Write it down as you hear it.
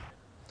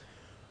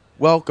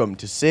Welcome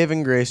to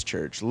Saving Grace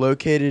Church,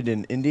 located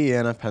in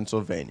Indiana,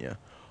 Pennsylvania.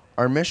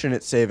 Our mission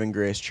at Saving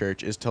Grace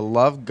Church is to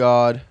love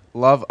God,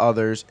 love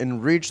others,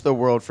 and reach the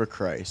world for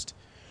Christ.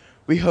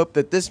 We hope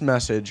that this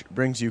message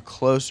brings you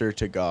closer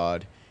to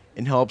God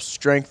and helps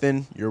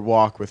strengthen your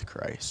walk with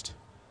Christ.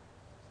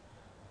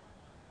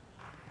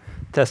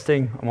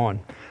 Testing, I'm on.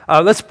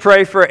 Let's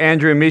pray for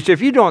Andrew and Misha.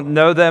 If you don't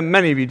know them,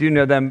 many of you do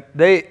know them.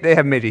 They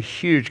have made a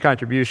huge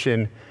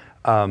contribution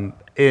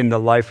in the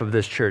life of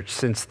this church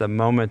since the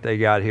moment they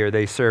got here.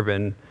 They serve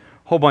in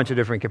a whole bunch of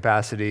different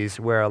capacities,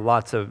 wear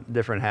lots of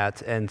different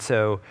hats, and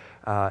so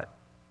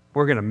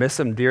we're going to miss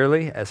them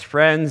dearly as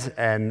friends,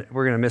 and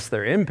we're going to miss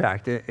their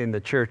impact in the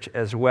church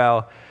as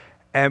well.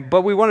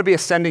 But we want to be a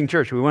sending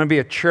church. We want to be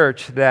a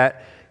church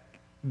that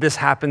this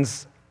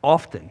happens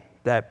often,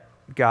 that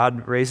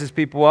God raises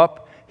people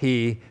up,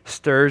 He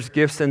stirs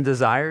gifts and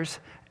desires,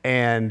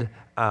 and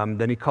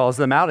then He calls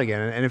them out again.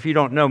 And if you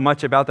don't know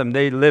much about them,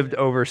 they lived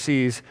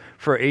overseas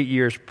for 8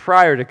 years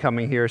prior to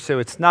coming here, so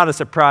it's not a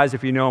surprise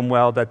if you know them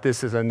well that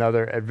this is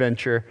another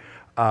adventure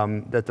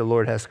that the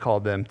Lord has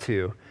called them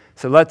to.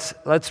 So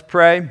let's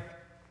pray,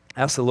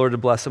 ask the Lord to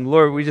bless them.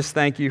 Lord, we just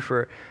thank You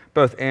for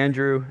both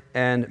Andrew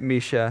and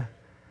Misha,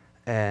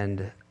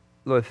 and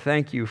Lord,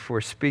 thank You for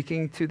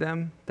speaking to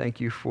them. Thank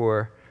You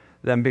for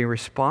them being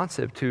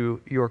responsive to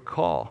Your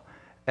call.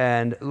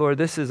 And Lord,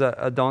 this is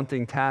a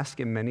daunting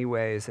task in many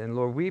ways. And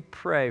Lord, we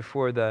pray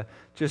for the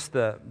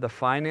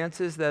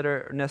finances that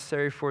are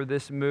necessary for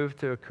this move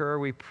to occur.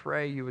 We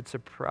pray You would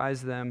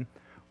surprise them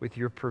with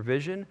Your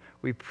provision.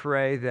 We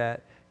pray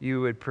that You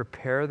would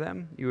prepare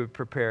them. You would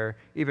prepare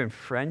even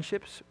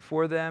friendships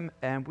for them.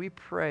 And we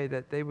pray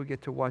that they would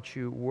get to watch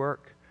You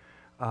work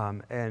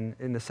and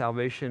in the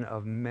salvation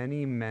of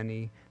many,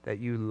 many that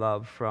You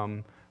love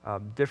from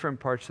different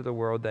parts of the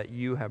world that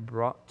You have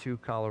brought to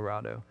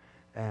Colorado.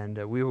 And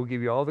we will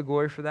give You all the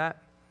glory for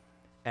that.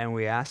 And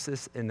we ask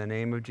this in the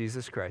name of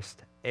Jesus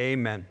Christ.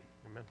 Amen.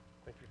 Amen.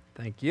 Thank you.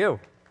 Thank you.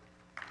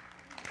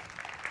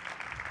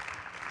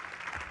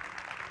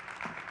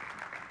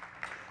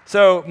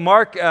 So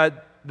mark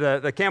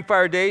the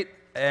campfire date,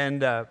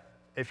 and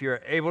if you're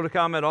able to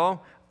come at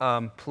all,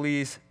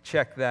 please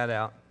check that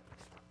out.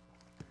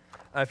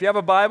 If you have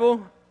a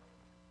Bible,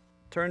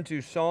 turn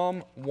to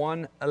Psalm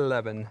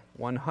 111,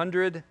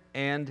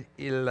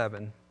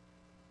 111.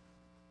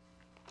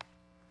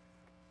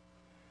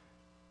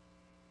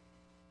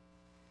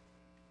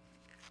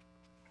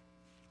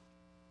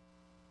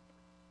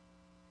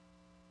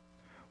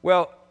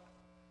 Well,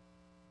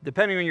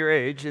 depending on your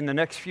age, in the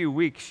next few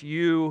weeks,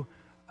 you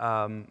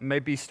may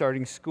be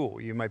starting school.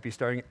 You might be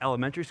starting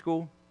elementary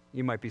school.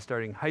 You might be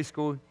starting high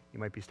school. You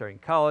might be starting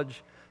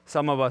college.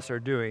 Some of us are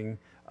doing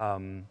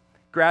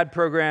grad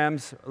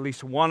programs. At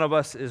least one of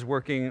us is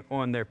working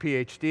on their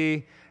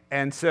PhD.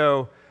 And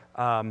so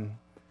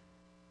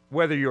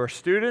whether you're a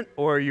student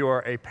or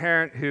you're a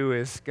parent who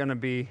is going to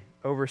be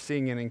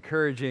overseeing and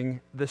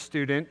encouraging the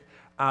student,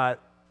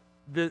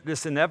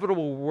 this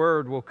inevitable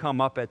word will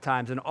come up at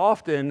times, and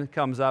often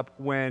comes up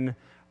when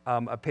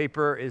a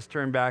paper is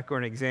turned back or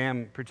an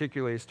exam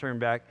particularly is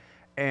turned back,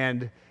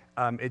 and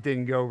it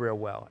didn't go real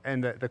well.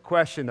 And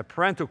the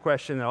parental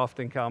question that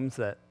often comes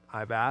that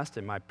I've asked,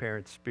 and my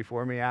parents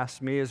before me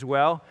asked me as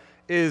well,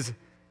 is,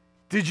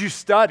 did you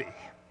study?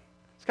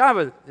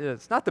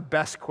 It's not the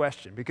best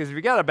question, because if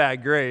you got a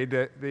bad grade,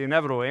 the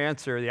inevitable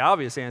answer, the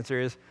obvious answer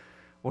is,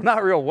 well,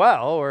 not real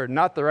well, or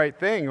not the right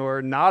thing,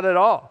 or not at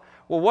all.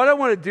 Well, what I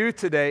want to do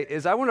today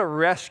is I want to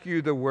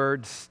rescue the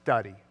word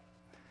study.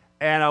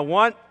 And I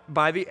want,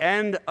 by the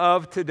end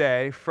of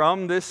today,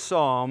 from this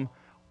psalm,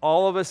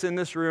 all of us in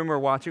this room or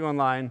watching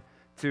online,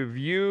 to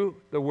view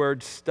the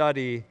word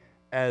study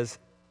as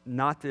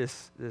not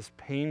this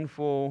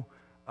painful,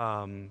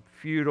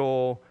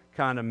 futile,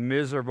 kind of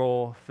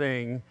miserable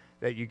thing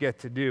that you get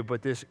to do,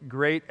 but this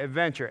great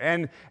adventure.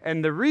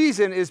 And the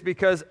reason is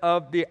because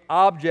of the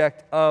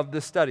object of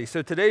the study.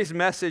 So today's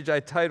message,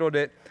 I titled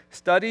it,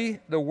 Study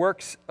the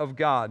Works of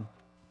God.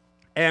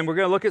 And we're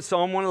going to look at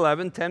Psalm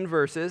 111, 10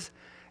 verses.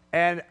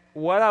 And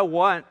what I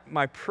want,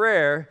 my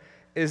prayer,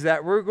 is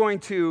that we're going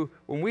to,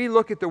 when we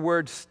look at the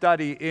word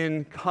study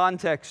in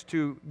context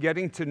to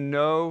getting to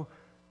know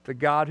the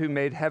God who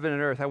made heaven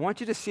and earth, I want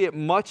you to see it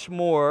much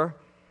more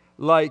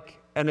like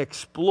an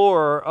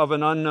explorer of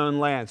an unknown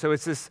land. So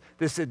it's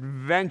this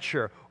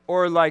adventure,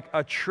 or like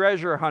a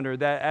treasure hunter,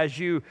 that as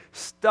you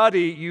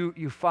study,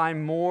 you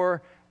find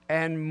more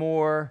and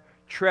more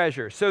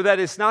treasure. So that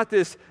it's not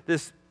this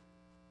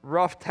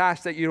rough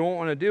task that you don't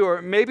want to do,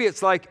 or maybe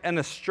it's like an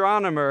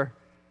astronomer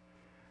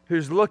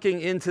who's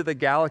looking into the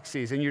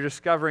galaxies, and you're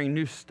discovering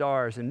new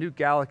stars and new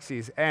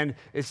galaxies, and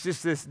it's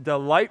just this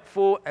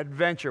delightful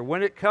adventure.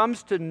 When it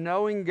comes to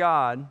knowing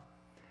God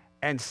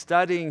and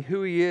studying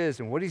who He is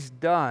and what He's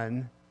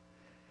done,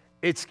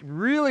 it's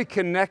really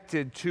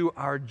connected to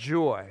our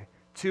joy,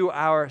 to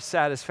our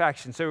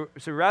satisfaction. So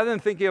rather than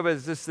thinking of it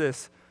as just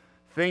this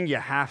thing you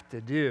have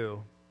to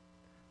do,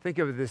 think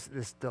of it as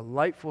this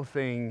delightful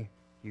thing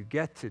you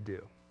get to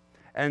do.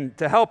 And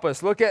to help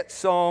us, look at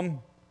Psalm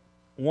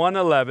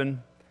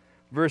 111,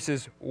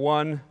 verses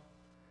 1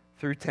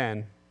 through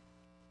 10.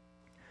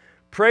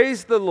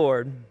 Praise the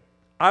Lord.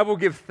 I will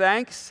give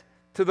thanks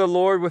to the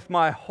Lord with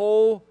my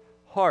whole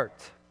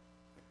heart,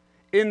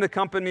 in the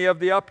company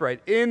of the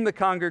upright, in the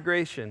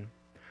congregation.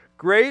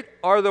 Great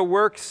are the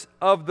works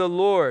of the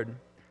Lord,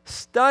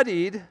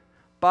 studied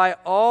by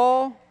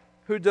all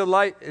who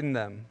delight in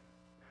them.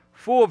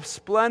 Full of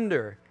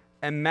splendor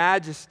and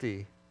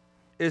majesty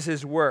is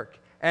his work,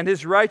 and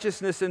his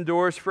righteousness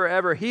endures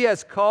forever. He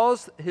has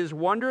caused his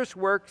wondrous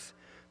works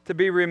to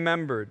be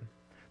remembered.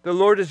 The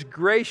Lord is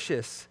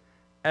gracious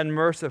and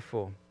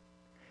merciful.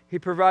 He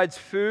provides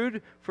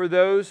food for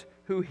those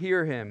who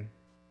hear him.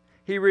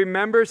 He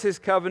remembers his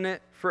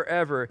covenant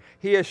forever.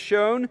 He has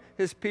shown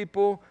his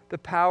people the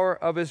power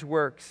of his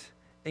works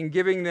in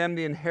giving them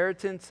the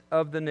inheritance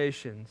of the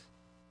nations.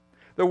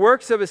 The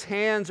works of his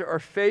hands are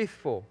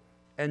faithful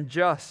and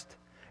just,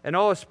 and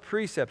all his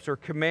precepts or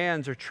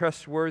commands are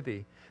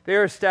trustworthy. They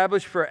are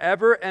established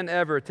forever and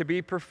ever to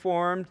be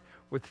performed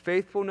with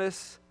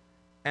faithfulness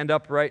and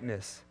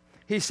uprightness.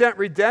 He sent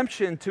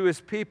redemption to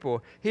his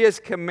people. He has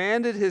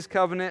commanded his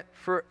covenant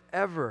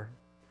forever.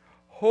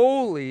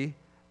 Holy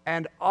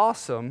and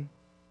awesome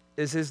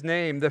is his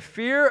name. The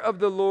fear of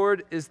the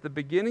Lord is the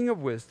beginning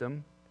of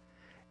wisdom,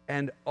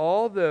 and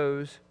all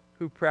those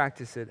who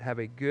practice it have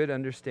a good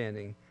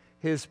understanding.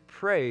 His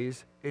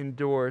praise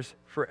endures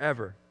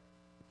forever.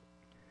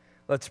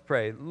 Let's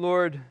pray.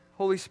 Lord,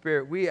 Holy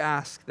Spirit, we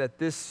ask that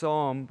this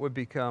psalm would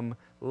become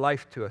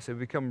life to us. It would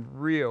become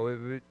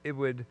real.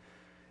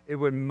 It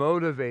would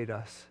motivate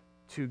us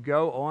to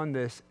go on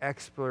this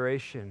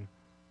exploration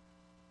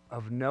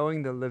of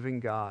knowing the living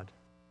God.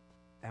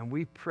 And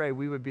we pray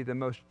we would be the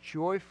most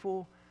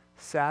joyful,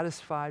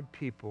 satisfied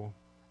people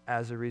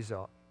as a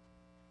result.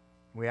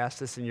 We ask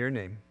this in your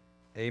name.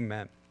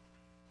 Amen.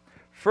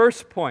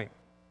 First point.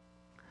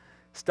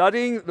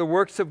 Studying the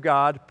works of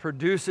God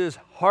produces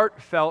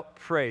heartfelt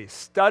praise.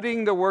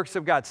 Studying the works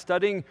of God,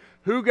 studying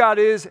who God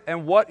is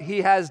and what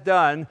he has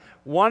done,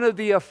 one of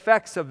the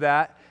effects of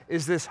that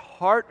is this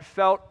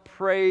heartfelt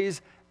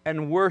praise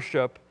and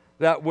worship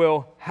that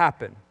will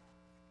happen.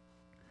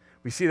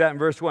 We see that in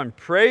verse 1.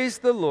 Praise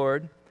the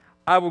Lord.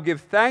 I will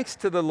give thanks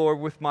to the Lord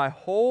with my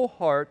whole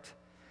heart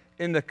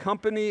in the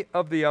company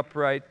of the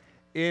upright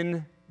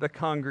in the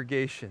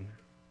congregation.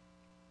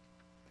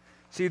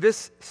 See,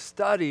 this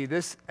study,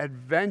 this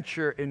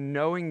adventure in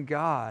knowing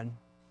God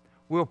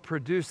will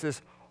produce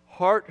this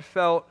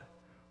heartfelt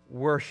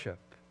worship.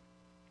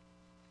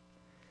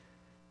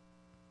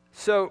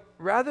 So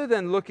rather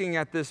than looking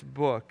at this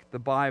book, the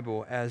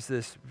Bible, as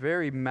this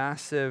very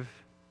massive,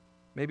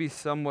 maybe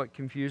somewhat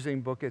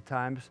confusing book at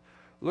times,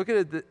 look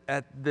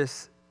at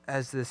this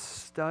as this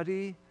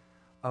study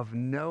of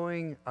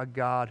knowing a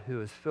God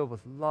who is filled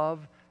with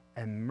love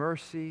and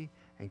mercy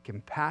and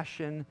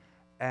compassion,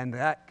 and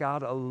that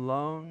God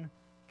alone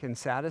can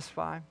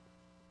satisfy.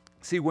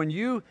 See, when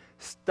you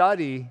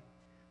study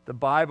the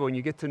Bible and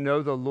you get to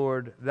know the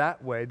Lord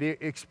that way, the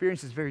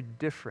experience is very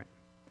different.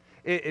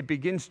 It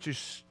begins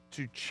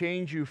to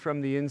change you from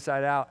the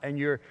inside out, and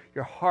your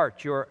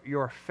heart,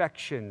 your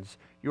affections,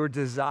 your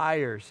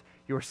desires,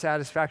 your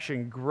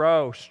satisfaction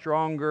grow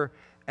stronger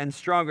and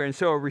stronger. And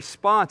so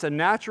a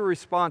natural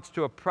response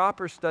to a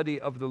proper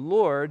study of the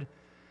Lord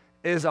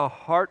is a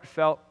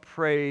heartfelt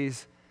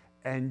praise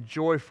and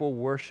joyful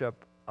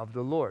worship of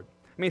the Lord.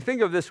 I mean,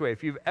 think of it this way.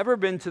 If you've ever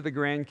been to the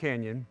Grand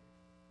Canyon,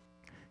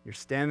 you're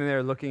standing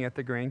there looking at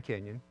the Grand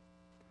Canyon,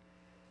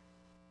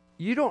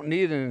 you don't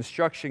need an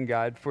instruction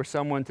guide for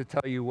someone to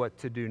tell you what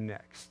to do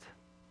next.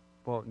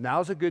 Well,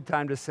 now's a good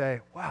time to say,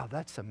 wow,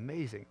 that's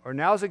amazing. Or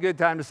now's a good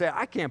time to say,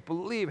 I can't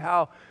believe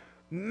how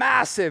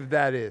massive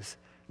that is.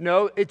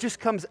 No, it just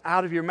comes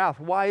out of your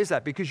mouth. Why is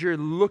that? Because you're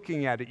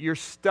looking at it, you're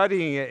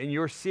studying it, and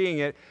you're seeing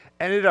it,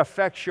 and it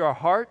affects your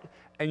heart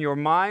and your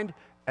mind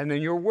and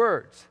then your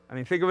words. I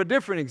mean, think of a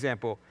different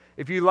example.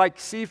 If you like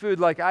seafood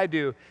like I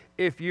do,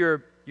 if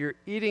you're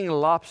eating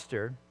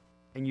lobster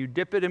and you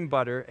dip it in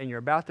butter and you're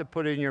about to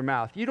put it in your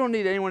mouth, you don't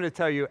need anyone to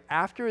tell you,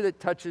 after it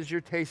touches your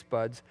taste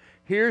buds,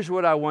 here's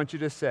what I want you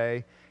to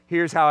say,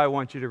 here's how I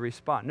want you to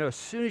respond. No, as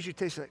soon as you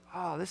taste it, like,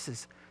 oh, this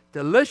is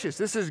delicious,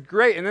 this is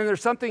great. And then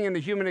there's something in the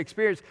human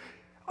experience,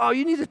 oh,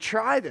 you need to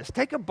try this,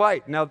 take a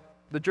bite. Now,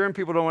 the germ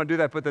people don't want to do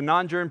that, but the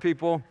non-germ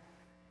people,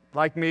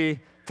 like me,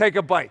 take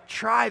a bite,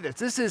 try this.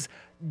 This is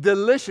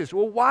delicious.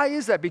 Well, why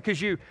is that?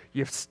 Because you've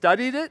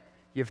studied it,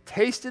 you've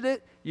tasted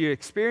it, you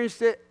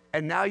experienced it,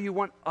 and now you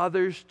want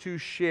others to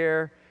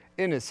share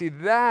in it. See,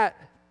 that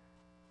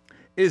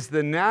is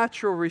the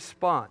natural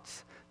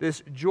response,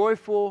 this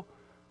joyful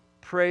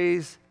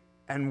praise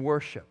and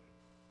worship.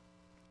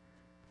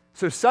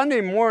 So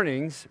Sunday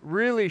mornings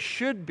really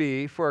should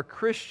be, for a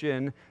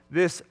Christian,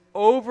 this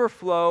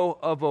overflow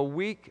of a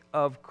week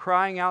of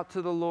crying out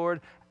to the Lord,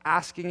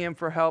 asking him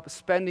for help,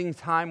 spending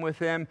time with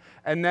him,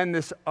 and then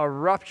this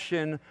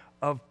eruption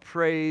of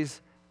praise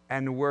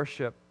and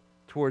worship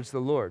towards the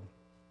Lord.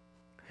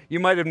 You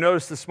might have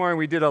noticed this morning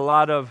we did a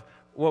lot of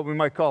what we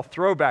might call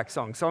throwback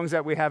songs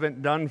that we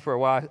haven't done for a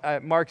while.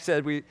 Mark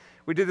said we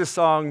did this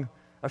song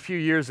a few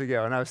years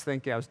ago, and I was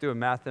doing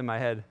math in my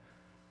head.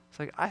 It's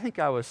like, I think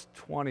I was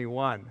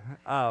 21.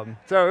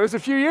 So it was a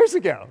few years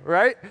ago,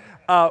 right?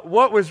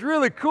 What was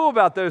really cool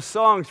about those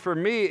songs for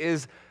me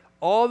is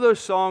all those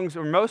songs,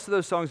 or most of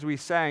those songs we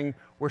sang,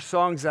 were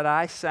songs that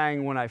I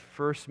sang when I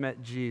first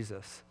met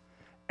Jesus.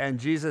 And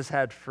Jesus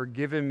had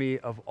forgiven me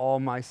of all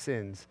my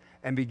sins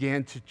and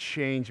began to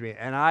change me.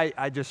 And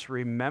I just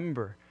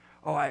remember,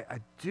 I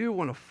do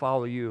want to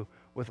follow you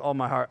with all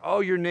my heart. Oh,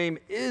 your name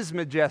is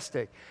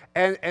majestic.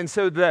 And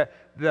so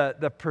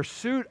the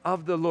pursuit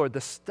of the Lord,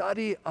 the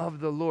study of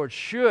the Lord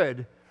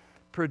should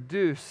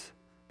produce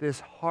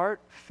this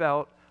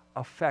heartfelt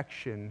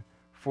affection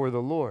for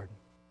the Lord.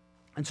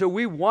 And so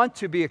we want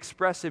to be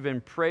expressive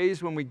in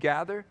praise when we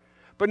gather,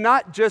 but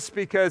not just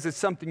because it's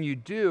something you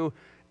do,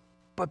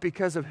 but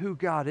because of who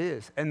God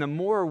is. And the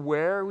more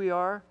aware we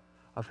are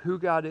of who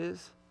God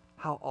is,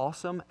 how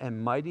awesome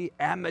and mighty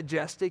and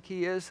majestic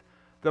He is,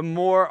 the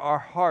more our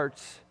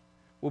hearts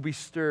will be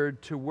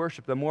stirred to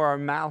worship, the more our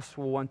mouths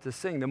will want to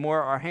sing, the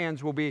more our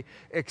hands will be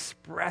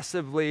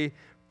expressively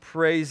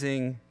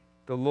praising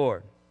the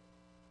Lord.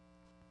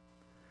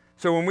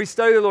 So when we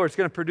study the Lord, it's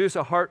going to produce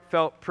a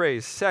heartfelt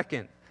praise.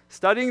 Second,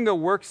 studying the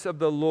works of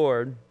the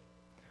Lord,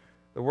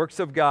 the works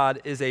of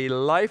God, is a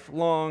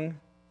lifelong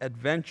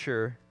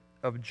adventure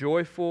of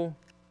joyful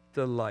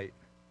delight.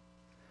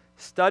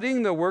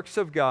 Studying the works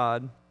of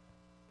God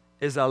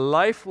is a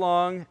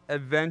lifelong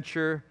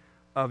adventure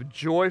of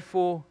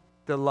joyful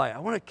delight. I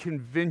want to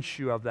convince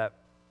you of that.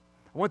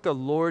 I want the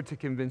Lord to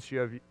convince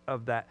you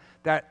of that.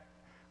 That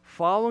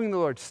following the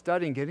Lord,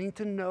 studying, getting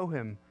to know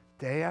Him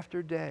day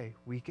after day,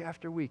 week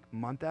after week,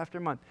 month after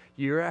month,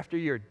 year after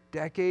year,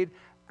 decade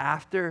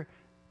after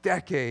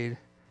decade,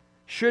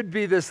 should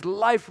be this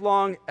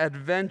lifelong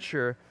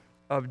adventure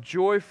of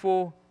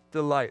joyful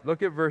delight.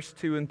 Look at verse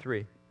 2 and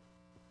 3.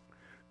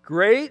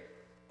 Great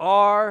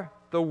are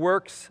the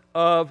works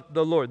of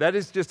the Lord. That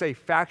is just a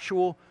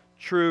factual,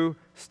 true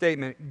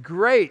statement.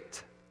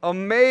 Great,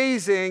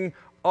 amazing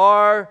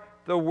are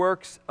the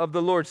works of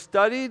the Lord,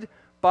 studied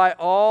by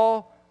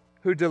all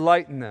who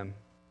delight in them,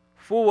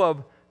 full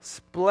of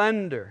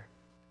splendor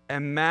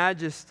and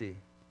majesty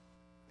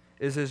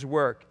is His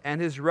work,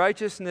 and His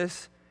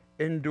righteousness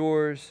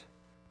endures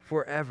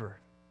forever.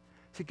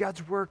 See,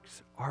 God's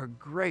works are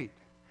great.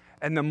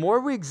 And the more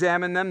we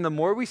examine them, the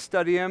more we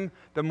study them,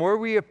 the more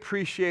we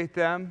appreciate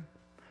them,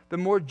 the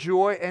more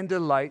joy and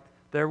delight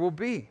there will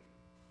be.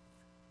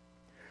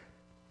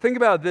 Think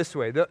about it this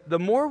way. The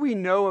more we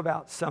know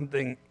about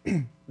something,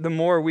 the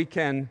more we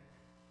can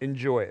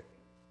enjoy it.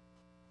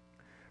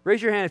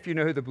 Raise your hand if you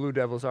know who the Blue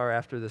Devils are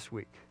after this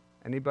week.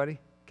 Anybody?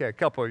 Okay, a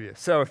couple of you.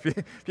 So if you've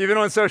been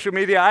on social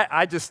media,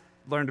 I just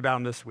learned about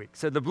them this week.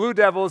 So the Blue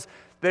Devils,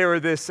 they were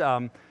this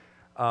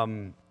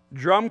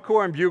drum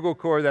corps and bugle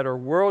corps that are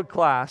world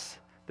class,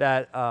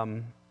 that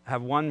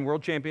have won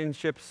world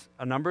championships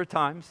a number of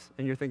times.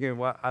 And you're thinking,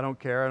 well, I don't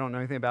care, I don't know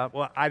anything about it.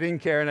 Well, I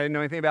didn't care and I didn't know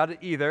anything about it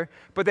either.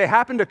 But they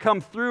happened to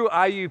come through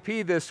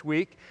IUP this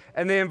week,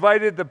 and they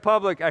invited the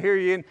public, I hear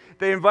you, Ian,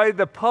 they invited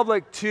the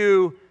public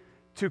to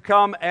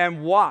come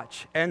and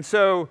watch. And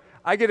so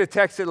I get a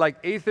text at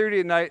like 8:30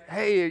 at night,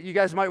 hey, you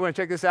guys might want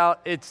to check this out.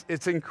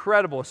 It's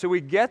incredible. So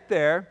we get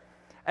there,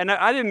 and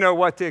I didn't know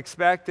what to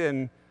expect,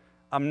 and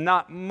I'm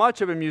not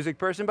much of a music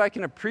person, but I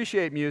can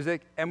appreciate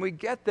music. And we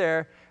get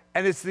there,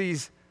 and it's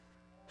these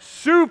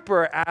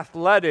super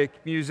athletic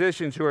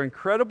musicians who are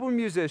incredible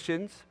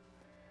musicians,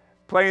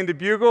 playing the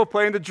bugle,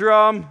 playing the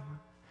drum,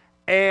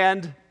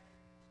 and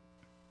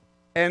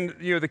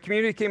you know, the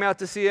community came out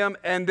to see them,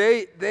 and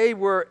they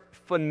were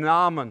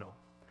phenomenal.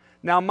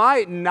 Now,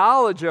 my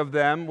knowledge of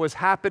them was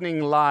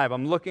happening live.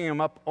 I'm looking them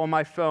up on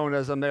my phone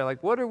as I'm there,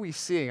 like, what are we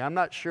seeing? I'm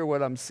not sure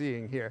what I'm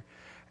seeing here.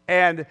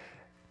 And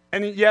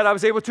yet I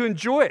was able to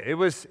enjoy it. It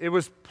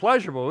was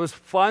pleasurable. It was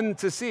fun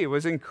to see. It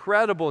was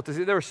incredible to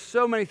see. There were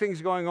so many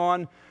things going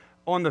on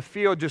the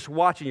field just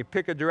watching. You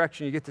pick a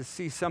direction, you get to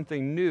see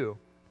something new.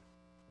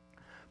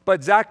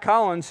 But Zach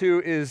Collins,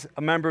 who is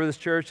a member of this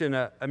church and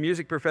a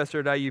music professor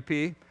at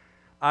IUP,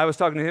 I was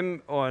talking to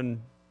him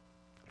on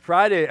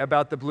Friday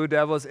about the Blue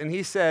Devils, and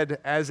he said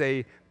as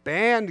a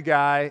band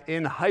guy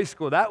in high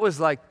school, that was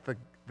like the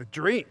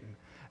dream.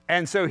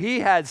 And so he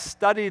had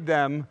studied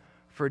them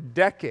for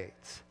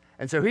decades.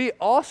 And so he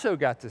also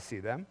got to see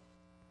them.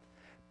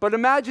 But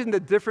imagine the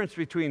difference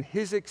between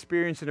his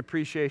experience and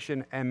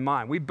appreciation and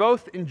mine. We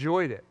both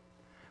enjoyed it.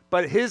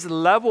 But his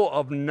level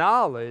of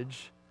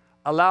knowledge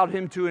allowed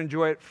him to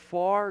enjoy it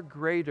far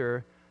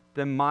greater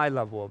than my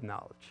level of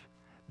knowledge.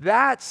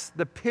 That's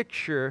the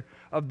picture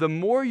of the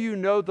more you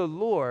know the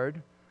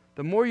Lord,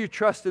 the more you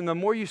trust Him, the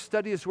more you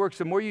study His works,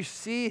 the more you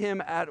see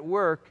Him at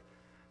work,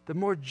 the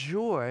more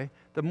joy,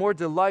 the more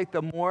delight,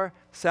 the more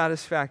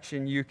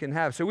satisfaction you can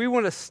have. So we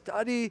want to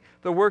study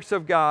the works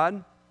of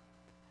God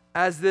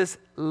as this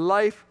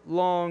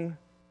lifelong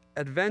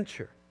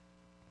adventure.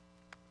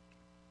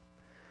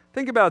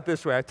 Think about it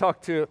this way. I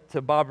talked to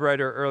Bob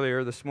Ryder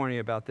earlier this morning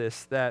about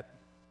this, that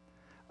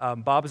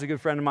Bob is a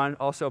good friend of mine,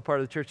 also a part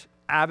of the church,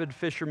 avid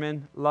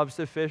fisherman, loves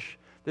to fish.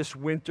 This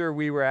winter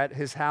we were at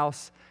his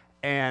house,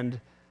 and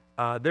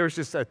there was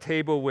just a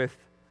table with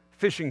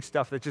fishing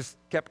stuff that just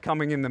kept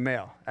coming in the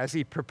mail as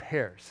he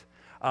prepares.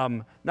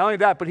 Not only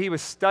that, but he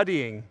was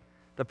studying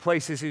the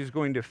places he was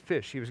going to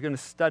fish. He was going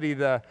to study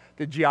the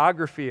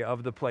geography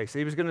of the place.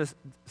 He was going to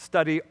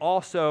study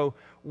also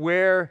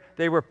where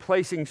they were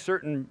placing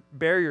certain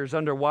barriers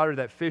underwater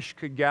that fish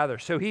could gather.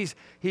 So he's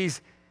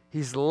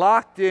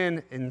locked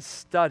in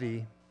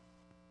study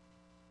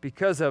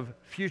because of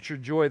future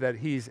joy that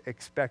he's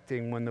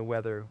expecting when the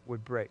weather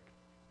would break.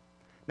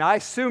 Now, I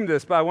assumed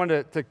this, but I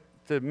wanted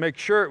to make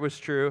sure it was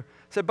true. I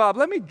said, Bob,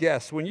 let me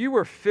guess, when you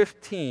were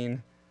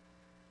 15,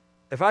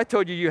 if I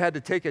told you you had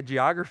to take a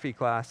geography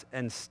class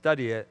and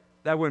study it,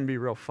 that wouldn't be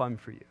real fun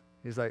for you.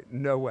 He's like,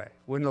 no way.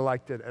 Wouldn't have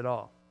liked it at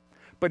all.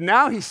 But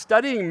now he's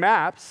studying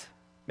maps,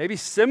 maybe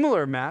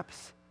similar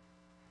maps,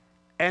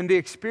 and the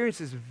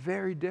experience is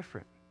very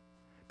different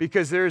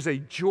because there's a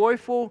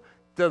joyful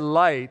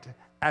delight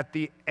at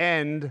the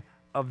end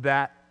of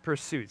that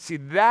pursuit. See,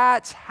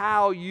 that's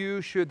how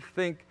you should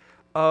think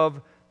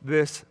of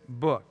this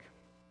book.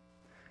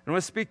 I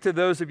want to speak to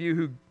those of you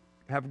who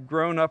have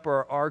grown up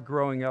or are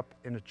growing up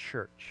in a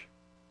church.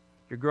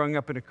 You're growing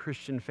up in a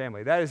Christian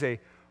family. That is a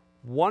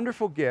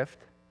wonderful gift,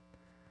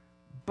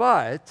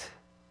 but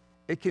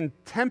it can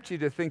tempt you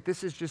to think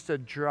this is just a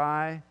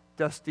dry,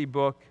 dusty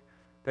book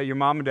that your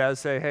mom and dad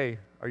say, hey,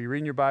 are you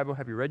reading your Bible?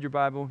 Have you read your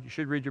Bible? You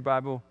should read your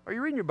Bible. Are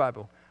you reading your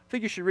Bible? I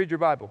think you should read your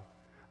Bible.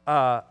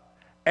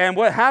 And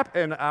what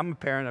happened, I'm a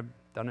parent,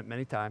 I've done it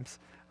many times.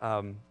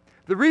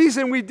 The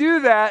reason we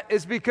do that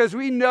is because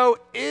we know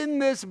in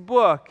this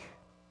book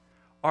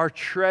are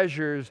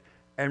treasures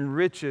and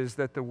riches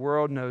that the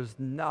world knows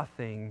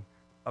nothing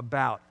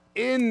about.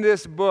 In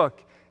this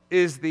book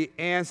is the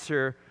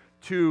answer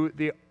to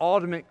the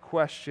ultimate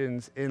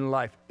questions in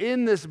life.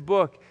 In this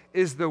book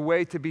is the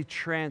way to be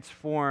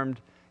transformed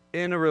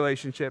in a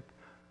relationship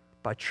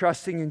by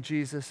trusting in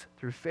Jesus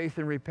through faith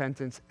and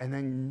repentance and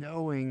then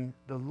knowing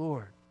the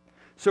Lord.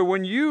 So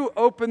when you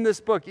open this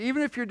book,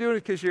 even if you're doing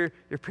it because your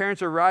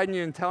parents are riding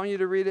you and telling you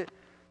to read it,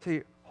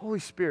 say, Holy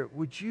Spirit,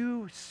 would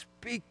you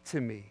speak to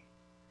me?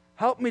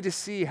 Help me to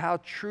see how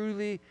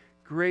truly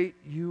great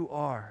you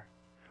are.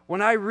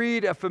 When I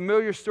read a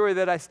familiar story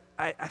that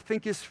I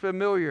think is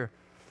familiar,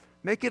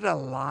 make it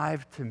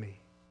alive to me.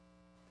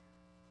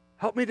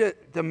 Help me to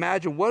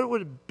imagine what it would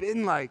have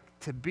been like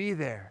to be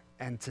there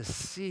and to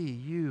see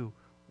you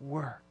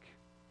work.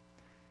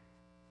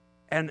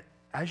 And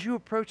as you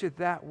approach it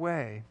that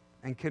way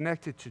and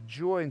connect it to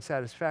joy and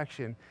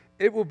satisfaction,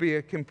 it will be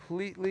a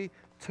completely,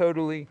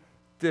 totally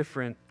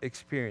different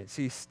experience.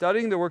 See,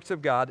 studying the works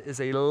of God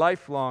is a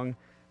lifelong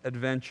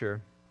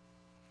adventure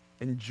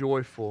and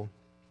joyful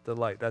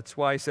delight. That's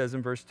why he says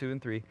in verse 2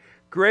 and 3,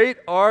 great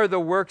are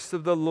the works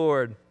of the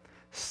Lord,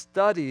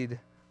 studied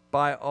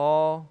by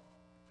all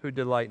who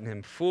delight in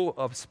him. Full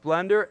of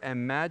splendor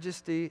and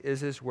majesty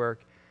is his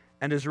work,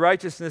 and his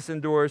righteousness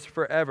endures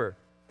forever.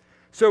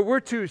 So we're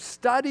to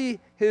study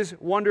his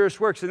wondrous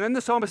works. And then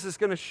the psalmist is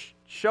going to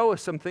show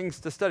us some things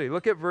to study.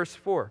 Look at verse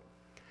 4.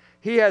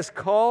 He has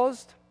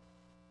caused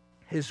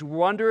his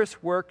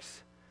wondrous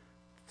works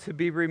to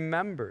be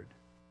remembered.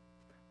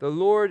 The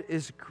Lord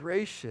is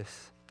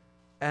gracious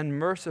and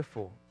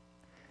merciful.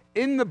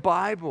 In the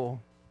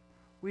Bible,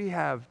 we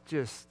have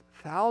just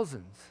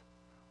thousands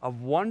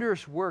of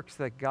wondrous works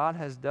that God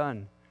has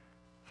done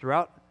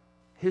throughout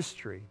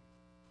history,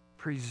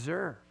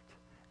 preserved.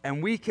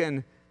 And we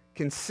can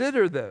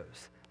consider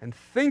those and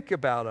think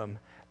about them.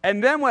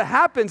 And then what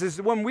happens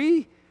is when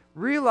we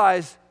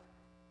realize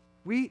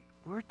we're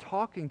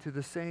talking to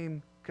the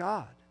same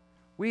God.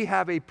 We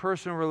have a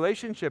personal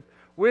relationship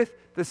with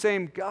the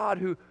same God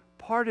who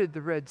parted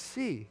the Red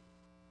Sea,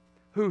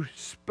 who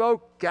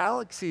spoke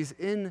galaxies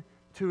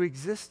into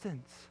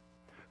existence,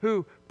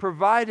 who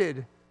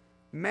provided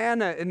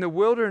manna in the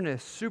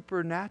wilderness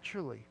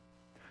supernaturally,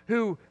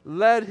 who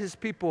led his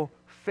people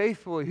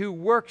faithfully, who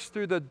works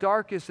through the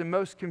darkest and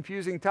most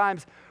confusing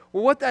times.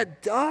 Well, what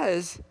that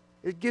does,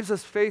 it gives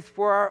us faith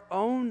for our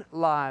own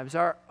lives,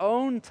 our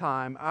own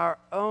time, our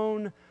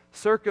own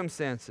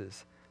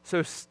circumstances.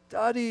 So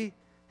study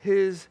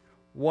his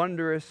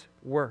wondrous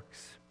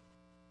works.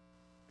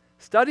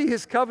 Study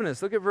his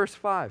covenants. Look at verse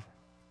 5.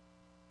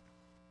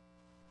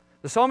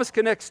 The psalmist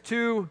connects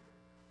two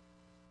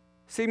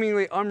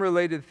seemingly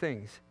unrelated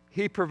things.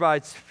 He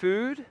provides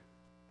food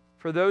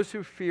for those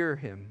who fear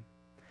him.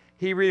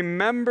 He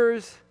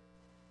remembers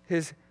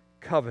his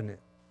covenant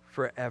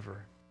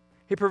forever.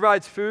 He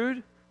provides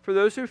food for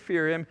those who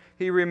fear him.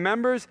 He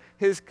remembers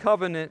his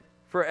covenant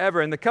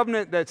forever. And the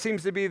covenant that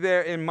seems to be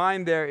there in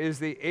mind there is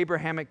the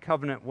Abrahamic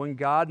covenant, when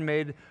God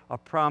made a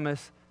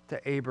promise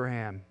to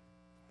Abraham.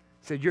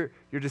 He said, your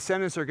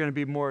descendants are going to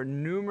be more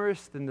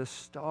numerous than the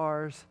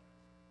stars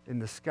in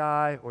the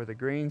sky or the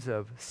grains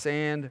of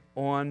sand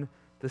on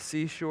the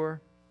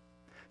seashore.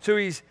 So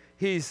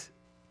he's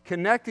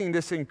connecting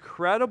this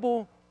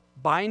incredible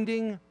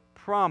binding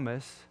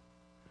promise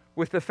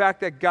with the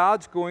fact that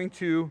God's going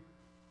to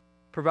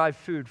provide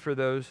food for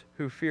those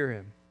who fear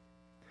him.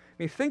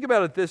 I mean, think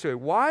about it this way.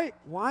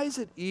 Why is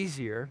it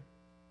easier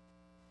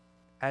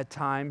at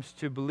times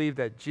to believe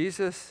that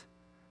Jesus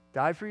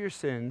died for your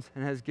sins,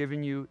 and has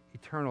given you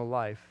eternal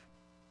life,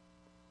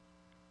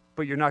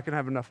 but you're not going to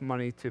have enough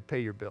money to pay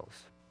your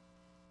bills.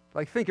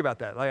 Like, think about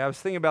that. Like, I was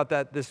thinking about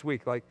that this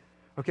week. Like,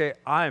 okay,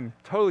 I'm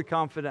totally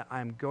confident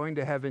I'm going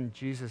to heaven.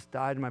 Jesus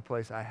died in my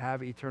place. I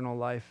have eternal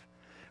life.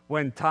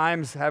 When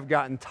times have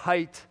gotten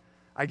tight,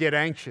 I get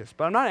anxious.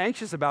 But I'm not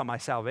anxious about my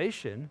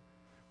salvation,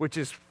 which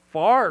is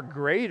far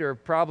greater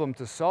problem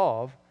to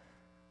solve.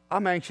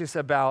 I'm anxious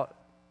about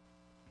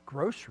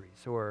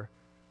groceries or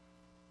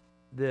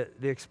the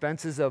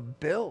expenses of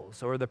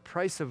bills or the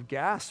price of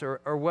gas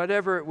or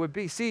whatever it would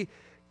be. See,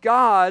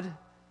 God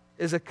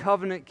is a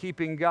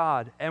covenant-keeping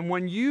God. And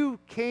when you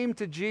came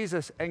to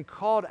Jesus and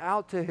called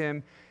out to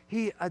him,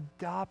 he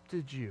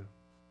adopted you.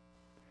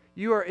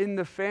 You are in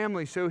the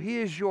family, so he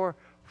is your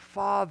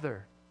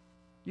father.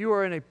 You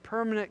are in a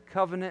permanent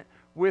covenant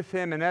with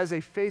him, and as a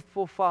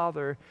faithful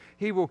father,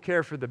 he will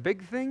care for the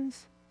big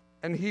things,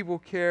 and he will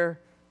care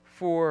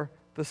for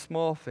the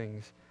small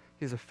things.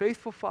 He's a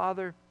faithful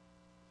father,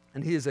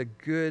 and he is a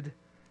good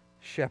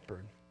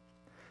shepherd.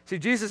 See,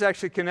 Jesus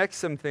actually connects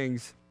some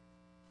things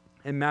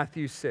in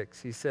Matthew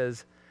 6. He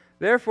says,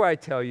 "Therefore I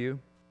tell you,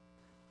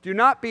 do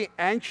not be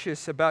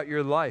anxious about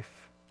your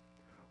life,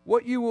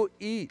 what you will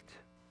eat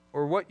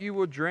or what you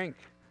will drink,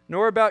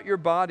 nor about your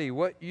body,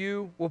 what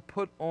you will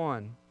put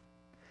on.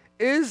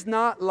 Is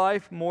not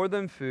life more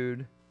than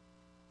food,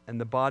 and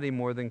the body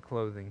more than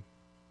clothing?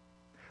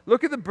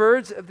 Look at the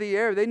birds of the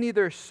air. They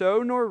neither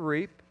sow nor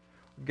reap,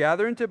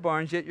 gather into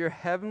barns, yet your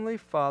heavenly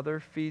Father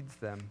feeds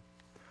them.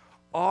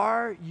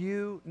 Are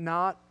you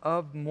not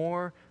of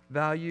more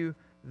value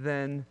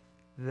than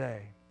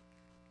they?"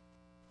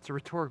 It's a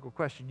rhetorical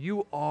question.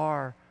 You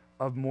are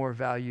of more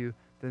value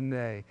than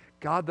they.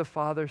 God the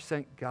Father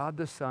sent God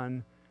the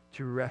Son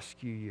to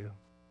rescue you.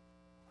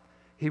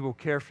 He will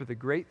care for the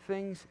great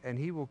things, and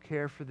he will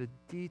care for the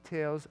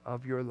details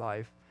of your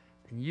life,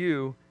 and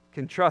you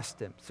can trust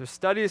him. So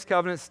study his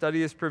covenant, study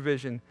his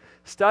provision,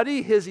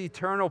 study his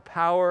eternal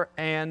power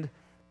and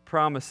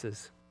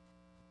promises.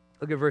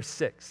 Look at verse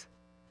 6.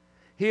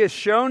 He has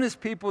shown his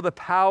people the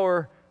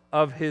power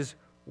of his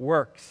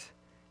works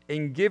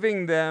in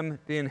giving them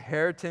the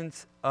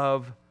inheritance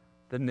of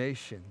the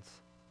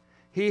nations.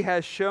 He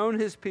has shown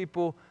his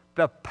people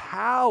the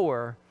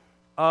power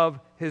of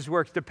his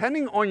works.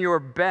 Depending on your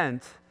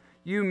bent,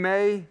 you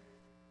may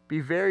be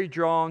very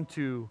drawn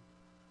to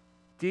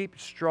deep,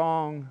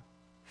 strong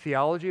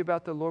theology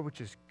about the Lord,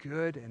 which is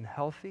good and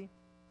healthy.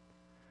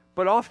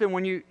 But often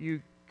when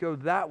you go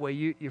that way,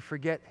 you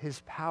forget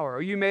his power.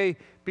 Or you may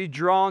be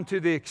drawn to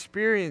the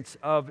experience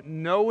of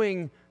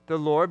knowing the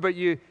Lord, but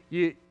you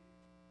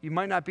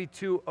might not be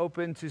too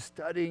open to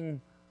studying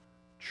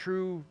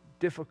true,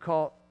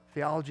 difficult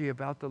theology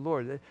about the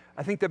Lord.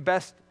 I think the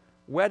best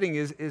wedding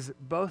is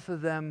both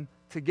of them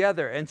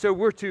together. And so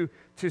we're to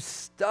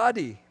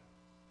study.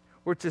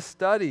 We're to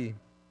study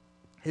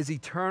his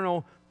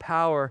eternal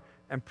power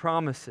and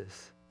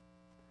promises.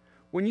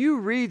 When you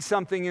read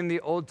something in the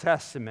Old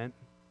Testament,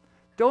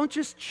 don't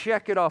just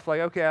check it off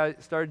like, okay, I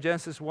started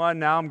Genesis 1,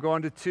 now I'm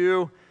going to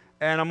 2,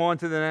 and I'm on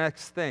to the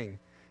next thing.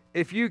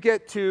 If you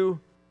get to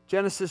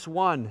Genesis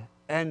 1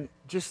 and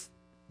just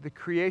the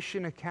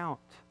creation account,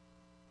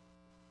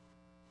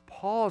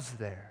 pause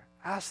there.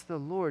 Ask the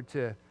Lord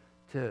to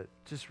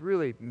just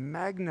really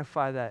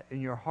magnify that in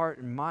your heart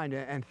and mind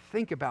and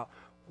think about,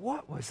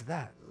 what was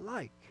that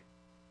like?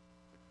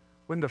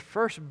 When the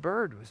first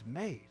bird was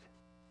made,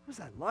 what was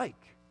that like?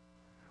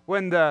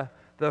 When the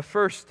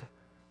first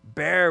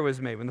bear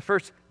was made, when the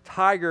first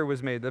tiger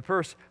was made, the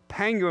first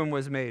penguin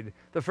was made,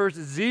 the first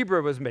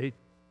zebra was made,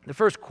 the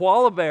first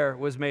koala bear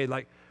was made.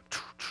 Like,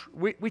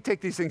 we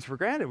take these things for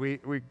granted.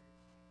 We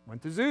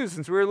went to zoos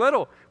since we were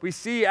little. We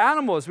see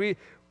animals. We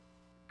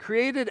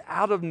created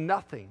out of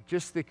nothing,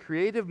 just the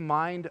creative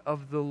mind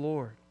of the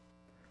Lord,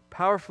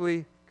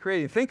 powerfully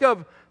creating. Think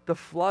of the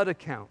flood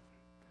account.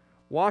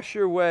 Wash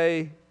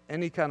away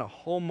any kind of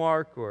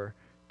hallmark or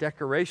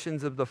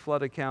decorations of the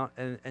flood account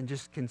and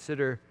just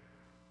consider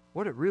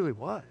what it really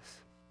was.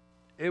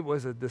 It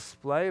was a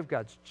display of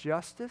God's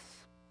justice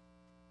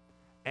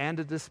and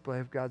a display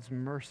of God's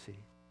mercy.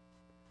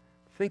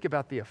 Think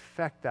about the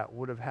effect that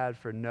would have had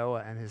for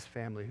Noah and his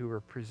family who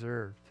were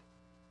preserved,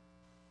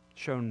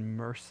 shown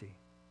mercy,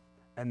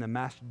 and the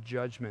mass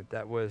judgment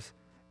that was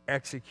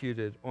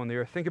executed on the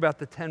earth. Think about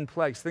the 10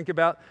 plagues. Think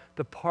about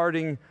the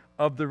parting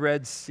of the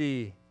Red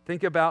Sea.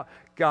 Think about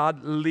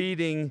God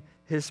leading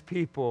his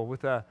people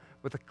with a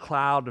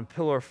cloud and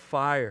pillar of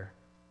fire.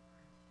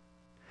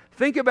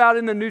 Think about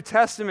in the New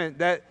Testament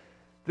that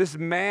this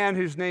man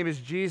whose name is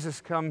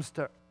Jesus comes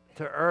to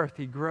earth.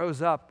 He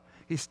grows up.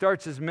 He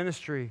starts his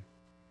ministry.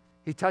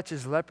 He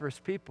touches leprous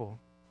people.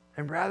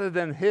 And rather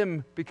than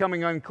him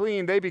becoming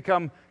unclean, they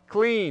become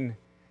clean.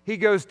 He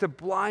goes to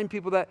blind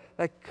people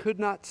that could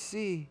not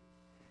see.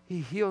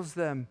 He heals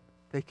them.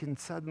 They can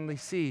suddenly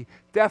see.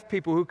 Deaf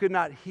people who could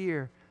not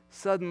hear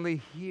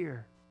suddenly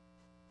hear.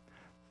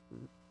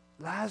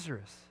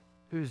 Lazarus,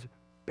 who's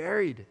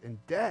buried and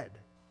dead,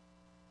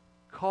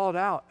 called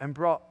out and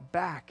brought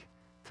back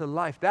to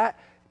life. That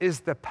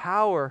is the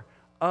power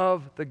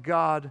of the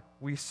God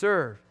we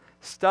serve.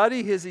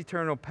 Study his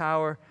eternal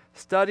power.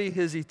 Study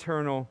his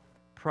eternal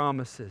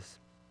promises.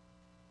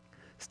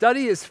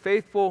 Study his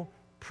faithful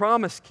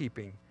promise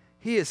keeping.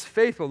 He is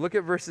faithful. Look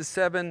at verses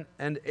 7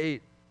 and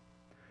 8.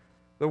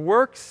 The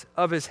works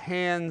of his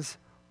hands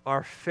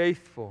are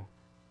faithful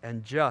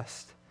and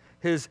just.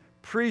 His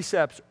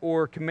precepts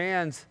or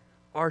commands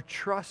are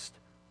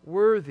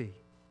trustworthy.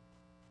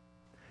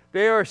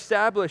 They are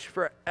established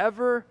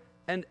forever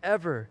and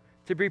ever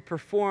to be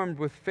performed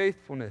with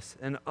faithfulness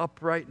and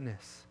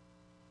uprightness.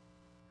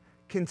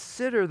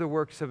 Consider the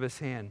works of his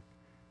hand.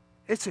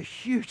 It's a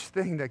huge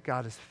thing that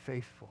God is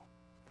faithful.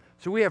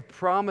 So we have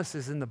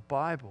promises in the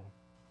Bible,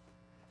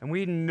 and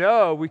we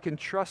know we can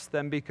trust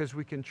them because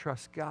we can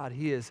trust God.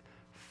 He is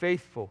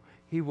faithful.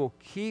 He will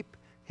keep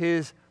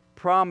his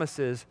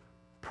promises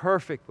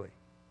perfectly.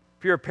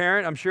 If you're a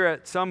parent, I'm sure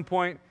at some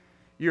point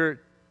your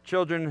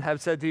children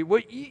have said to you,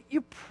 well,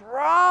 you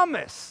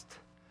promised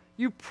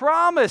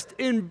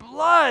in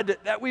blood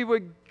that we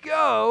would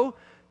go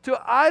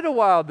to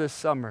Idlewild this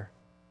summer.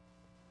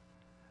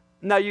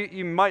 Now,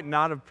 you might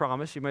not have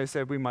promised. You might have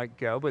said we might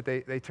go, but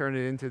they turned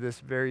it into this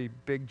very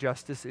big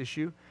justice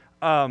issue.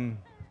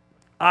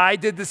 I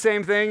did the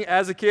same thing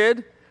as a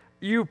kid.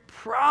 You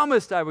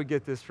promised I would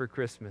get this for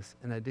Christmas,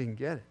 and I didn't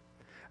get it.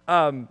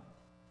 God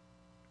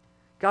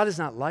is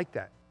not like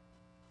that.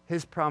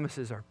 His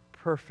promises are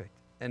perfect,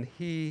 and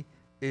he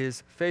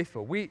is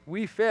faithful.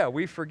 We fail.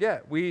 We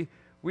forget. We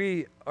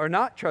are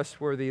not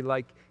trustworthy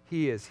like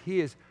he is.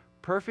 He is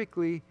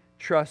perfectly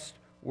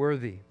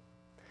trustworthy.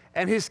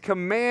 And his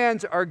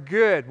commands are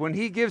good. When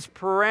he gives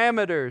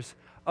parameters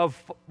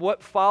of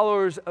what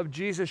followers of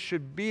Jesus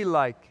should be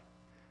like,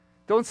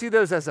 don't see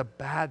those as a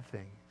bad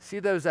thing. See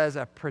those as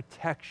a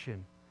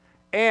protection,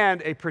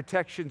 and a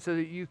protection so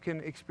that you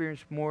can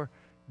experience more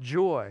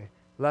joy,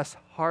 less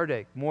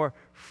heartache, more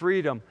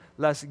freedom,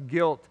 less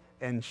guilt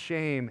and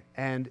shame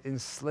and in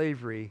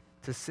slavery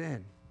to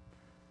sin.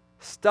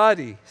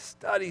 Study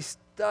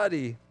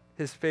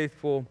his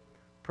faithful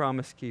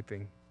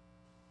promise-keeping.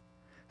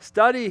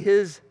 Study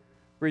his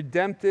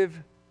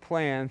redemptive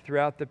plan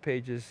throughout the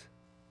pages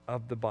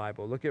of the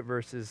Bible. Look at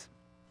verse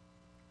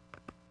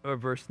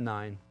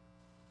 9.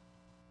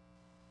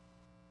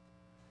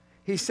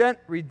 He sent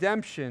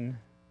redemption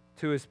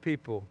to his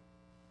people.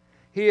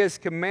 He has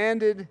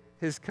commanded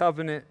his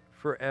covenant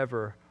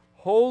forever.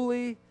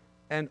 Holy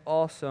and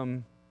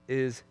awesome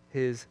is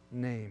his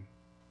name.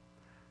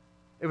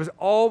 It was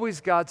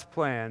always God's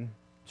plan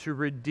to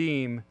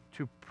redeem,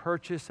 to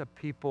purchase a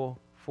people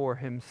for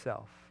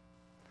himself.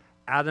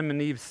 Adam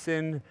and Eve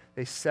sinned.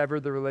 They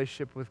severed the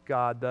relationship with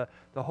God. The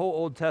whole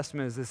Old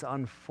Testament is this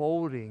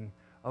unfolding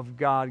of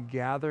God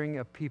gathering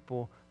a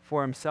people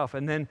for himself.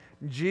 And then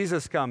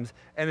Jesus comes,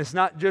 and it's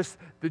not just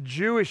the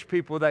Jewish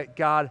people that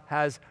God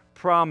has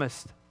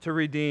promised to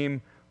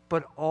redeem,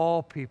 but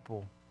all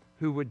people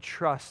who would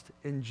trust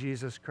in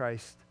Jesus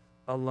Christ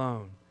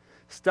alone.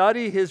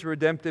 Study his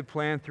redemptive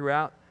plan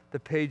throughout the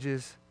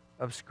pages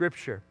of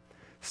Scripture.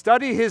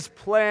 Study his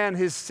plan,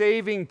 his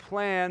saving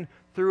plan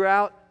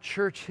throughout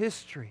church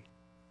history.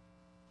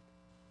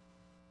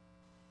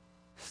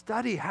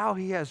 Study how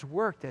he has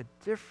worked at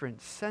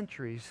different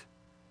centuries,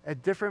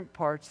 at different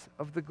parts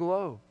of the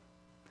globe.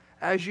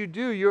 As you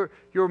do,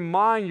 your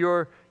mind,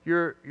 your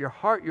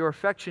heart, your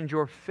affections,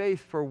 your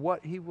faith for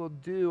what he will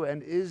do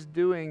and is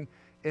doing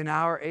in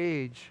our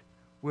age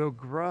will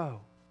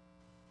grow.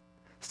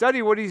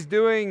 Study what he's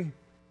doing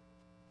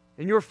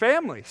in your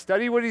family.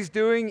 Study what he's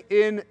doing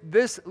in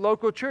this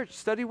local church.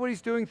 Study what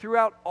he's doing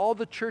throughout all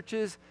the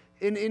churches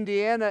in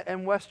Indiana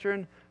and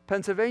Western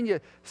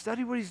Pennsylvania.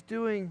 Study what he's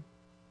doing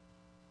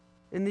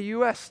in the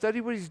U.S.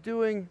 Study what he's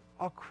doing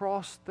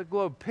across the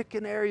globe. Pick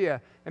an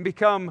area and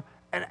become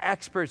an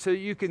expert so that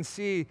you can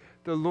see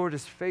the Lord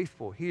is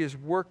faithful. He is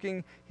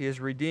working. He is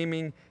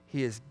redeeming.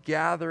 He is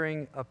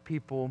gathering a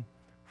people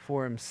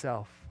for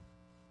himself.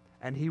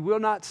 And he will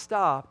not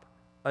stop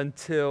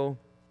until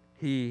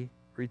he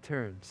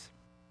returns.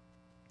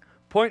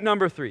 Point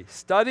number 3,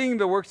 studying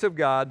the works of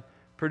God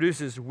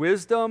produces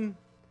wisdom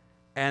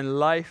and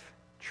life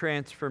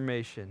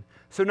transformation.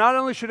 So not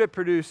only should it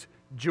produce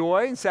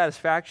joy and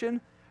satisfaction,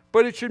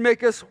 but it should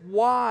make us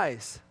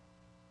wise.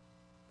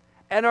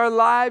 And our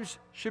lives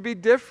should be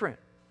different.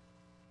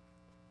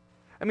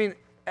 I mean,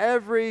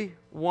 every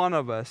one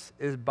of us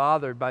is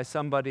bothered by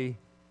somebody,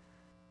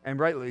 and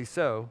rightly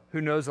so,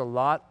 who knows a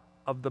lot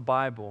of the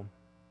Bible,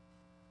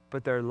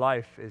 but their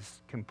life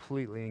is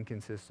completely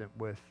inconsistent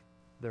with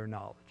their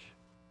knowledge.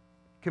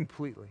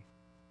 Completely.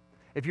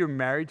 If you're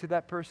married to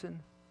that person,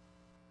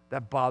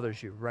 that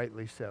bothers you,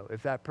 rightly so.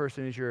 If that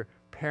person is your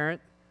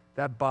parent,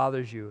 that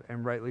bothers you,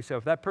 and rightly so.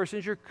 If that person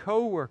is your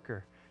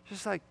coworker,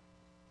 just like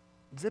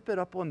zip it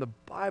up on the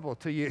Bible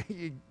till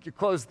you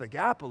close the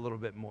gap a little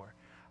bit more.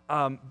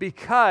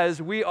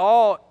 Because we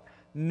all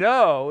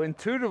know,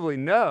 intuitively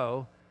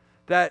know,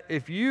 that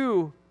if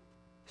you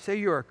say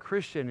you're a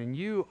Christian and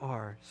you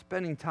are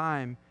spending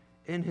time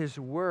in his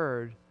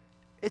word,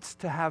 it's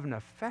to have an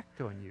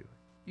effect on you.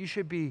 You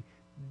should be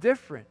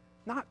different,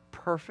 not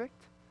perfect,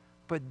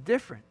 but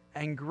different.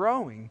 and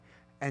growing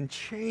and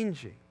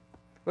changing.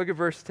 Look at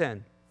verse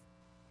 10.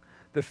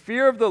 The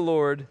fear of the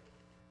Lord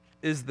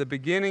is the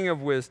beginning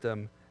of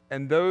wisdom,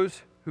 and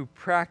those who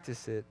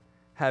practice it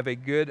have a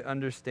good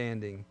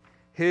understanding.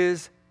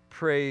 His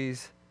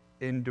praise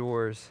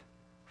endures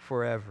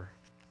forever.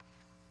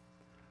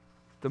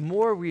 The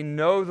more we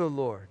know the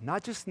Lord,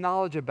 not just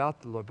knowledge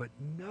about the Lord, but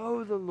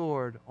know the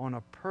Lord on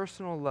a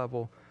personal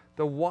level,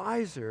 the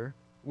wiser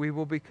we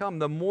will become,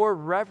 the more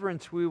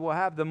reverence we will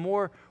have, the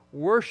more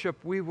worship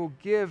we will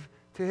give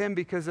to Him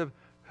because of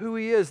who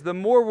He is, the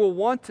more we'll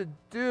want to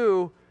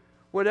do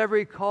whatever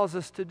He calls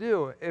us to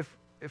do. If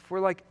we're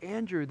like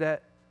Andrew,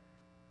 that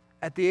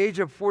at the age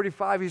of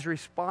 45, he's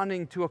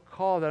responding to a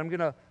call that I'm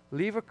going to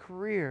leave a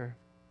career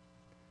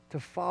to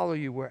follow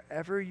you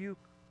wherever you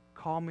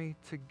call me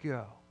to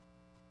go.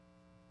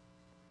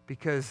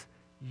 Because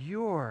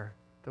you're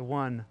the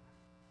one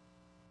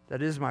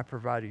that is my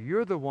provider.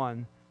 You're the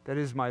one that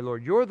is my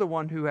Lord. You're the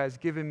one who has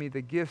given me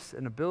the gifts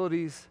and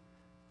abilities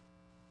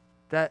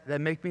that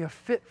make me a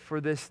fit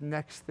for this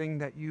next thing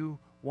that you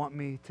want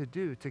me to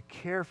do, to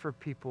care for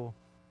people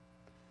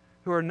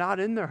who are not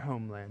in their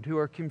homeland, who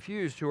are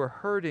confused, who are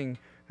hurting,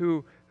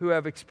 who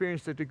have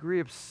experienced a degree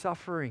of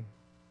suffering.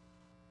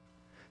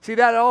 See,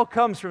 that all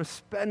comes from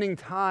spending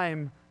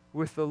time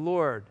with the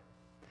Lord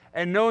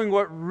and knowing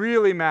what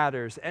really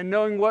matters and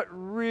knowing what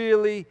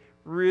really,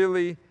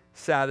 really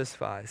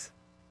satisfies.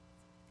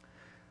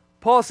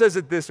 Paul says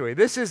it this way.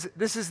 This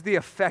is the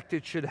effect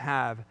it should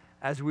have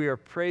as we are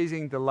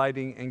praising,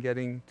 delighting, and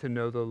getting to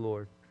know the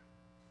Lord.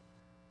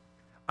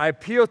 I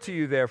appeal to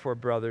you, therefore,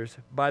 brothers,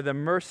 by the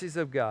mercies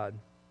of God,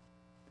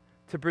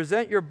 to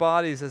present your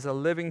bodies as a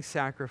living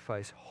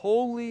sacrifice,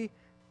 holy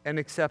and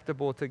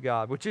acceptable to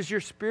God, which is your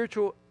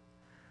spiritual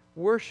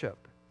worship.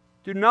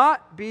 Do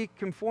not be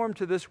conformed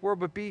to this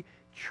world, but be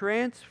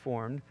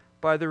transformed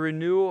by the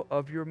renewal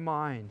of your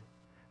mind.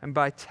 And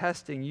by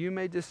testing, you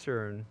may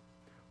discern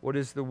what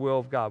is the will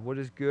of God, what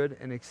is good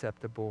and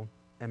acceptable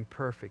and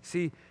perfect.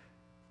 See,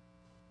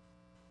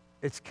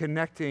 it's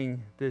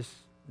connecting this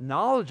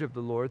knowledge of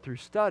the Lord through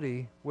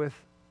study with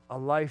a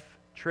life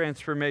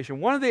transformation.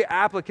 One of the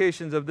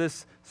applications of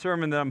this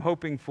sermon that I'm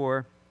hoping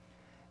for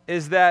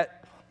is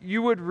that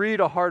you would read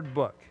a hard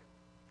book.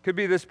 It could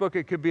be this book,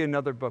 it could be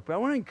another book. But I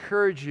want to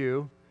encourage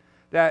you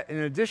that in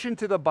addition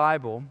to the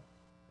Bible,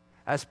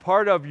 as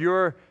part of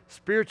your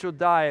spiritual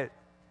diet,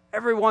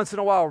 every once in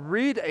a while,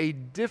 read a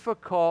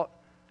difficult,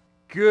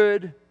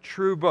 good,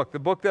 true book. The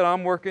book that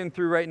I'm working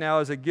through right now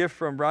is a gift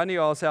from Rodney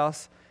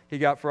Allshouse. He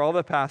got for all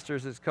the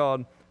pastors. It's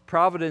called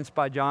Providence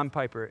by John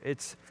Piper.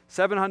 It's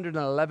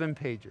 711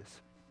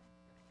 pages.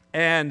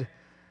 And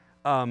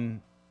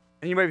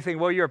you might be thinking,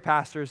 well, you're a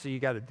pastor, so you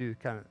got to do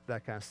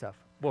that kind of stuff.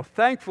 Well,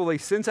 thankfully,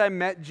 since I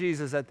met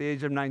Jesus at the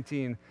age of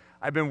 19,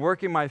 I've been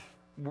working my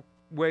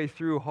way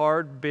through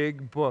hard,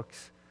 big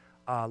books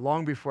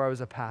long before I was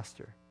a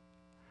pastor.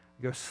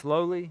 I go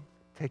slowly,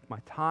 take my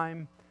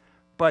time,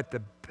 but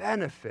the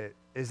benefit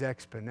is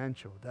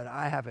exponential, that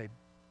I have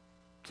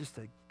just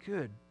a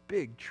good,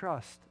 big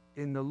trust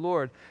in the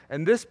Lord.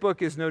 And this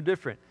book is no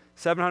different.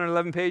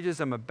 711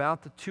 pages, I'm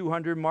about the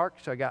 200 mark,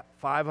 so I got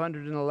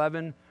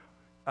 511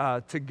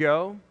 to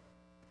go.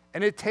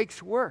 And it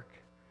takes work.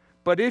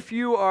 But if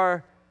you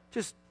are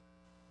just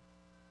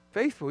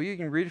faithful, you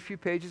can read a few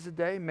pages a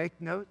day, make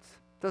notes.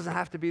 It doesn't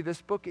have to be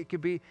this book. It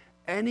could be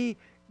any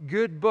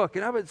good book.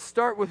 And I would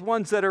start with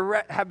ones that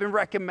have been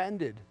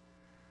recommended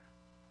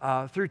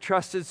through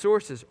trusted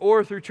sources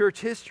or through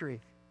church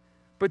history.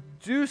 But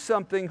do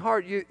something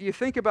hard. You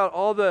think about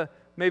all the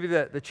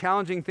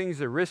challenging things,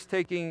 the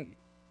risk-taking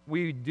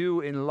we do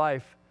in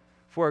life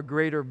for a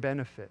greater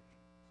benefit.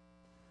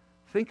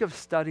 Think of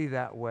study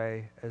that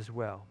way as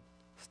well.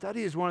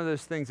 Study is one of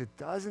those things, it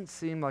doesn't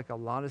seem like a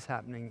lot is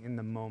happening in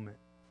the moment.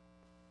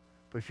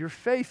 But if you're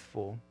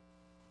faithful,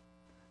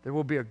 there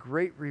will be a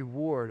great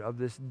reward of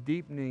this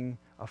deepening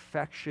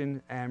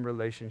affection and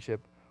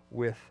relationship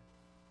with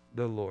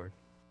the Lord.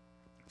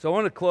 So I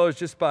want to close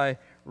just by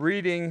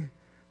reading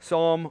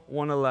Psalm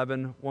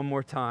 111 one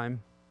more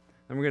time.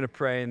 And we're going to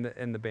pray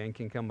and the band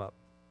can come up.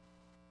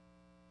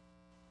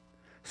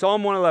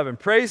 Psalm 111,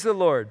 praise the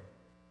Lord.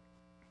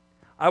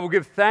 I will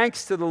give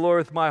thanks to the Lord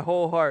with my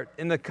whole heart.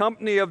 In the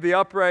company of the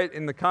upright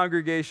in the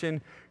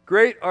congregation,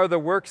 great are the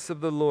works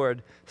of the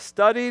Lord,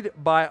 studied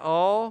by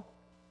all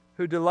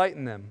who delight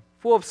in them.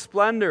 Full of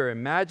splendor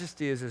and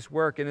majesty is his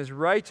work, and his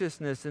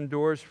righteousness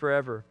endures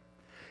forever.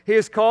 He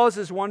has caused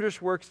his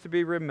wondrous works to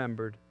be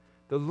remembered.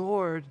 The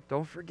Lord,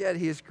 don't forget,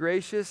 he is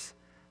gracious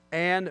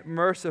and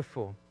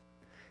merciful.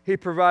 He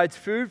provides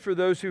food for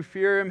those who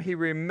fear him. He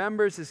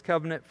remembers his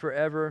covenant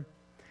forever.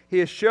 He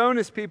has shown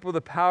his people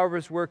the power of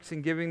his works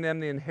in giving them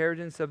the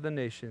inheritance of the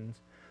nations.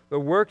 The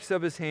works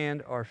of his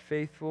hand are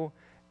faithful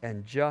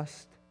and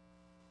just.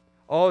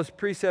 All his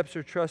precepts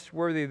are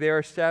trustworthy. They are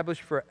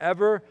established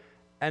forever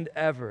and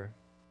ever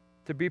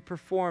to be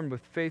performed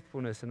with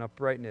faithfulness and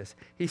uprightness.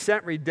 He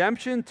sent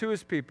redemption to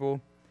his people.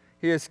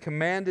 He has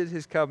commanded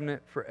his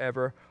covenant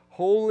forever.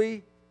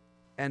 Holy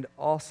and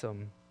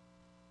awesome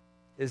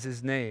is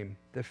his name.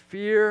 The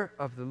fear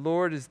of the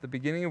Lord is the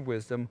beginning of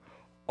wisdom.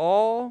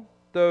 All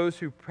those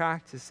who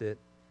practice it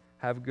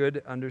have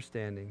good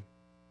understanding.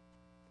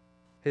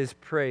 His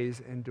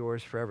praise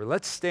endures forever.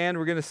 Let's stand.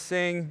 We're going to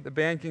sing. The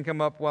band can come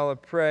up while I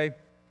pray.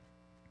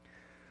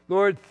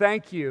 Lord,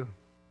 thank you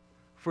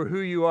for who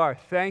you are.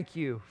 Thank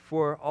you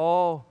for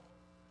all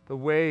the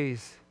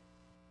ways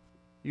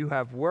you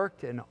have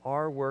worked and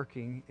are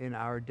working in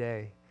our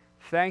day.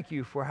 Thank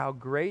you for how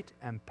great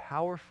and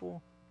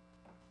powerful,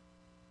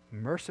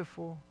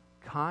 merciful,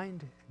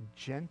 kind, and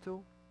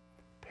gentle,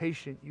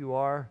 patient you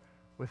are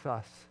with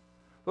us.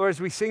 Lord,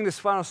 as we sing this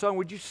final song,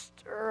 would you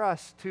stir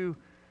us to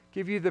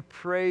give you the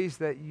praise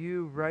that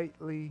you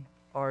rightly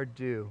are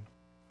due?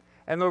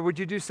 And Lord, would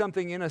you do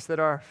something in us that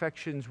our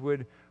affections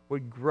would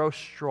grow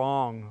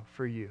strong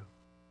for you,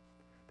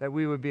 that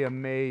we would be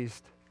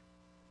amazed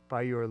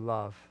by your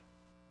love.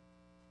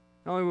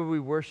 Not only would we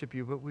worship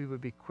you, but we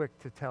would be quick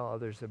to tell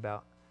others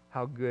about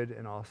how good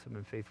and awesome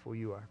and faithful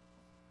you are.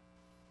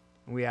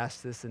 And we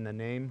ask this in the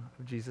name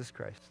of Jesus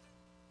Christ.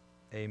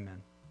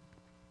 Amen.